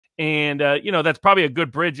And, that's probably a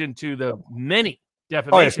good bridge into the many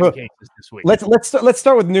defamation cases this week. Let's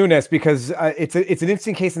start with Nunes, because it's an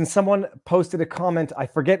interesting case, and someone posted a comment. I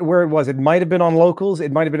forget where it was. It might have been on Locals.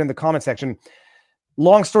 It might have been in the comment section.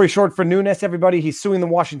 Long story short, for Nunes, everybody, he's suing the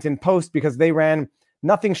Washington Post because they ran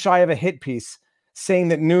nothing shy of a hit piece saying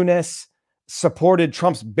that Nunes supported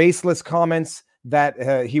Trump's baseless comments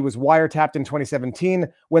that he was wiretapped in 2017,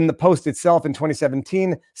 when the Post itself in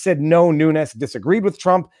 2017 said no, Nunes disagreed with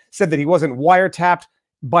Trump, said that he wasn't wiretapped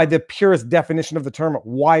by the purest definition of the term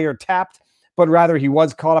wiretapped, but rather he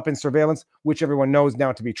was caught up in surveillance, which everyone knows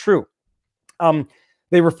now to be true.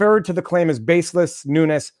 They referred to the claim as baseless,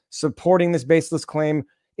 Nunes supporting this baseless claim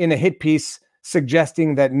in a hit piece,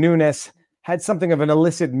 suggesting that Nunes had something of an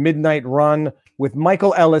illicit midnight run with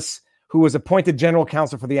Michael Ellis, who was appointed general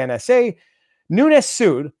counsel for the NSA. Nunes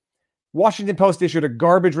sued. Washington Post issued a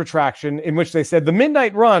garbage retraction in which they said the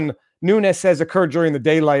midnight run, Nunes says, occurred during the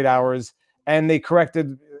daylight hours, and they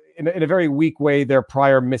corrected in a very weak way their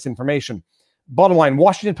prior misinformation. Bottom line,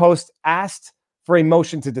 Washington Post asked for a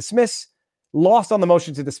motion to dismiss, lost on the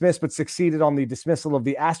motion to dismiss, but succeeded on the dismissal of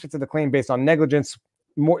the aspects of the claim based on negligence.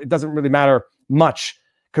 It doesn't really matter much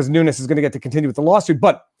because Nunes is going to get to continue with the lawsuit.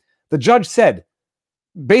 But the judge said,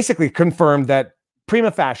 basically confirmed that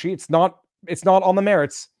prima facie, it's not on the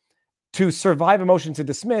merits, to survive a motion to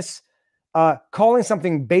dismiss, calling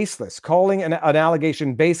something baseless, calling an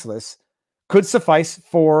allegation baseless, could suffice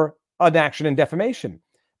for an action in defamation,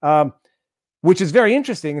 which is very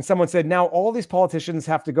interesting. And someone said, now all these politicians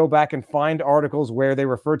have to go back and find articles where they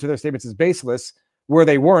referred to their statements as baseless, where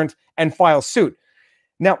they weren't, and file suit.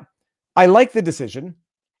 Now, I like the decision.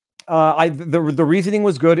 The reasoning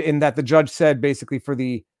was good in that the judge said, basically, for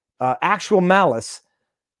the actual malice,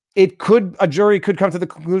 a jury could come to the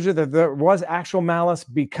conclusion that there was actual malice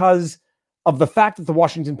because of the fact that the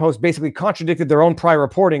Washington Post basically contradicted their own prior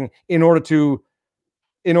reporting in order to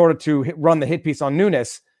run the hit piece on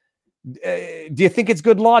Nunes. Do you think it's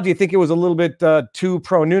good law? Do you think it was a little bit too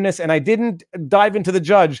pro Nunes? And I didn't dive into the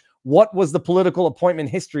judge. What was the political appointment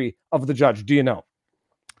history of the judge? Do you know?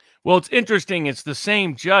 Well, it's interesting. It's the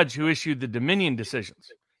same judge who issued the Dominion decisions.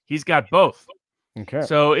 He's got both. Okay.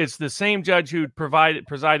 So it's the same judge who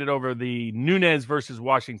presided over the Nunes versus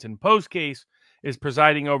Washington Post case, is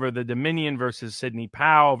presiding over the Dominion versus Sidney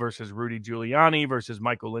Powell versus Rudy Giuliani versus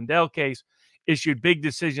Michael Lindell case, issued big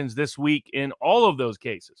decisions this week in all of those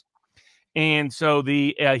cases. And so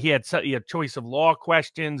he had choice of law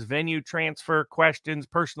questions, venue transfer questions,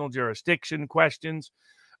 personal jurisdiction questions,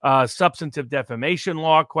 substantive defamation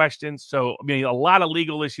law questions. So, I mean, a lot of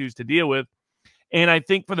legal issues to deal with. And I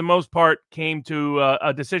think for the most part came to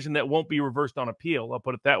a decision that won't be reversed on appeal. I'll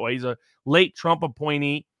put it that way. He's a late Trump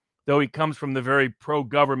appointee, though he comes from the very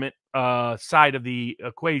pro-government side of the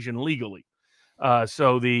equation legally.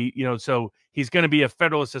 So he's going to be a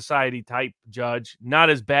Federalist Society type judge, not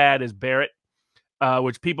as bad as Barrett,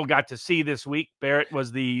 which people got to see this week. Barrett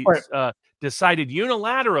was decided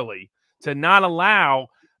unilaterally to not allow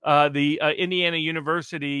the Indiana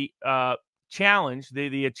University challenge,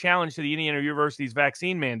 the challenge to the Indiana University's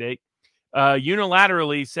vaccine mandate,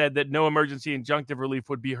 unilaterally said that no emergency injunctive relief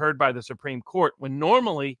would be heard by the Supreme Court, when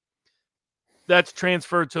normally that's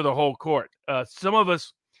transferred to the whole court. Some of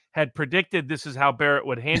us had predicted this is how Barrett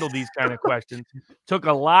would handle these kind of questions. Took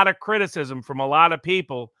a lot of criticism from a lot of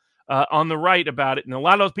people on the right about it. And a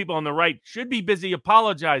lot of those people on the right should be busy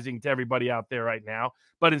apologizing to everybody out there right now,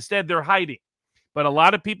 but instead they're hiding. But a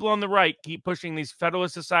lot of people on the right keep pushing these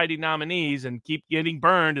Federalist Society nominees and keep getting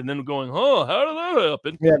burned and then going, oh, how did that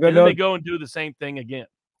happen? Yeah, and then they go and do the same thing again.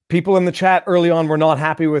 People in the chat early on were not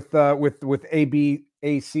happy with ACB.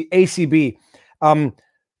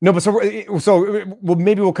 No, but so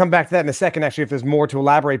maybe we'll come back to that in a second, actually, if there's more to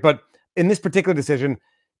elaborate. But in this particular decision,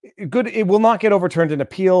 it will not get overturned in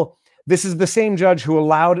appeal. This is the same judge who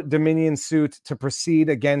allowed Dominion's suit to proceed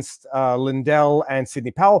against Lindell and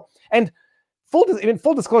Sidney Powell. And in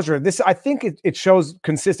full disclosure, I think it shows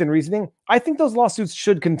consistent reasoning. I think those lawsuits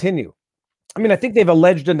should continue. I mean, I think they've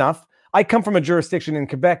alleged enough. I come from a jurisdiction in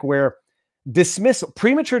Quebec where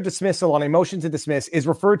premature dismissal on a motion to dismiss is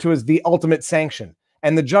referred to as the ultimate sanction.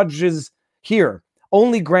 And the judges here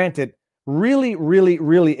only grant it really, really,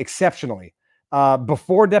 really exceptionally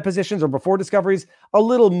before depositions or before discoveries, a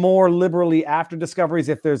little more liberally after discoveries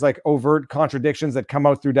if there's like overt contradictions that come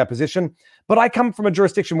out through deposition. But I come from a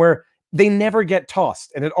jurisdiction where they never get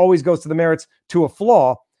tossed, and it always goes to the merits to a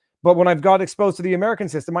flaw. But when I've got exposed to the American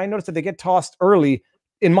system, I noticed that they get tossed early,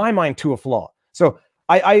 in my mind, to a flaw. So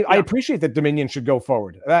I appreciate that Dominion should go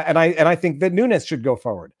forward, and I think that Nunes should go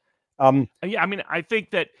forward. Yeah, I mean, I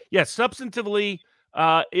think that, substantively,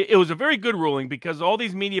 It was a very good ruling because all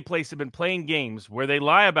these media places have been playing games where they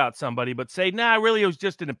lie about somebody but say, nah, really, it was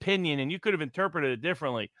just an opinion and you could have interpreted it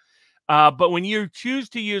differently. But when you choose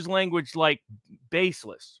to use language like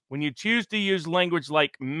baseless, when you choose to use language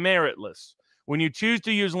like meritless, when you choose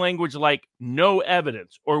to use language like no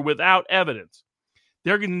evidence or without evidence,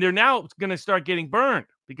 they're now going to start getting burned,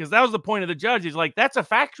 because that was the point of the judge. He's like, that's a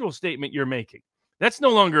factual statement you're making. That's no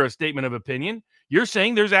longer a statement of opinion. You're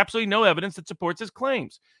saying there's absolutely no evidence that supports his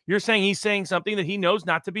claims. You're saying he's saying something that he knows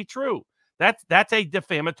not to be true. That's a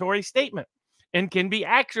defamatory statement and can be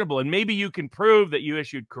actionable. And maybe you can prove that you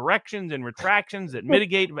issued corrections and retractions that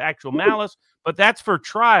mitigate actual malice, but that's for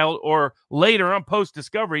trial or later on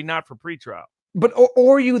post-discovery, not for pretrial. But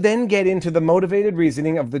or you then get into the motivated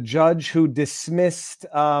reasoning of the judge who dismissed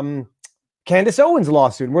Candace Owens'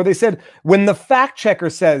 lawsuit, where they said when the fact checker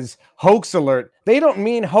says hoax alert, they don't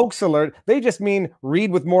mean hoax alert. They just mean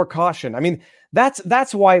read with more caution. I mean,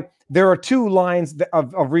 that's why there are two lines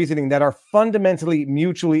of reasoning that are fundamentally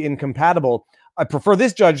mutually incompatible. I prefer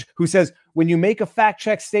this judge who says when you make a fact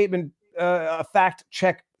check statement,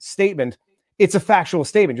 it's a factual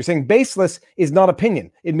statement. You're saying baseless is not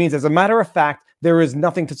opinion. It means as a matter of fact, there is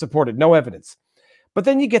nothing to support it, no evidence. But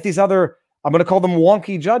then you get these other, I'm going to call them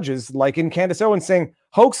wonky judges, like in Candace Owens, saying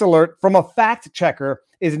hoax alert from a fact checker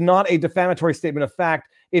is not a defamatory statement of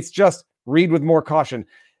fact. It's just read with more caution.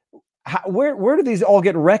 Where do these all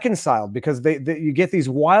get reconciled? Because you get these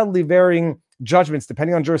wildly varying judgments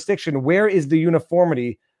depending on jurisdiction. Where is the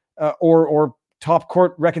uniformity or top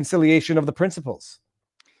court reconciliation of the principles?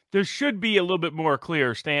 There should be a little bit more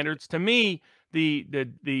clear standards. To me, the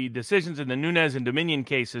decisions in the Nunes and Dominion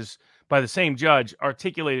cases by the same judge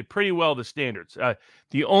articulated pretty well the standards.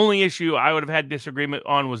 The only issue I would have had disagreement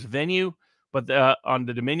on was venue, but on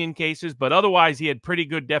the Dominion cases. But otherwise, he had pretty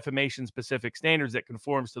good defamation-specific standards that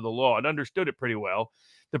conforms to the law and understood it pretty well.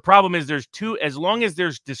 The problem is as long as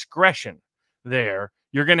there's discretion there,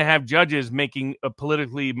 you're going to have judges making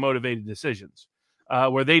politically motivated decisions.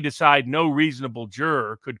 Where they decide no reasonable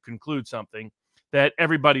juror could conclude something that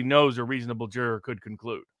everybody knows a reasonable juror could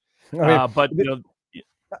conclude. But it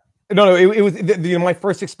was my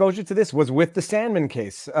first exposure to this was with the Sandman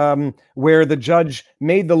case, where the judge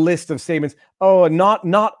made the list of statements. Oh, not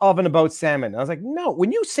of and about salmon. I was like, no.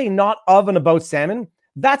 When you say not of and about salmon,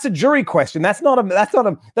 that's a jury question. That's not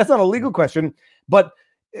a legal question. But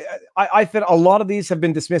I feel a lot of these have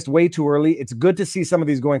been dismissed way too early. It's good to see some of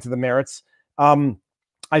these going to the merits.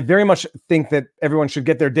 I very much think that everyone should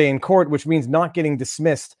get their day in court, which means not getting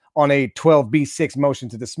dismissed on a 12B6 motion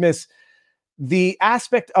to dismiss. The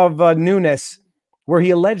aspect of Nunes where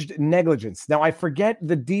he alleged negligence. Now, I forget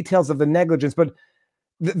the details of the negligence, but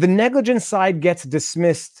the negligence side gets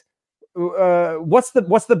dismissed. What's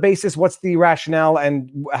the basis? What's the rationale?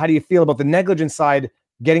 And how do you feel about the negligence side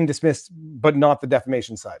getting dismissed, but not the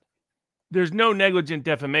defamation side? There's no negligent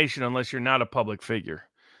defamation unless you're not a public figure.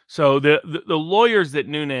 So the lawyers that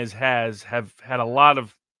Nunes have had a lot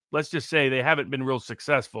of, let's just say they haven't been real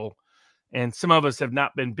successful, and some of us have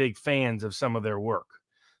not been big fans of some of their work.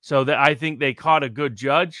 So that I think they caught a good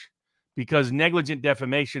judge, because negligent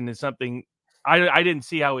defamation is something I didn't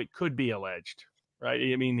see how it could be alleged,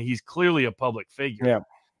 right? I mean, he's clearly a public figure. Yeah.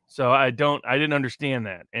 So I didn't understand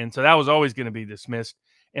that. And so that was always going to be dismissed.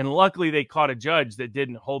 And luckily they caught a judge that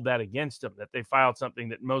didn't hold that against them, that they filed something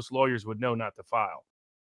that most lawyers would know not to file.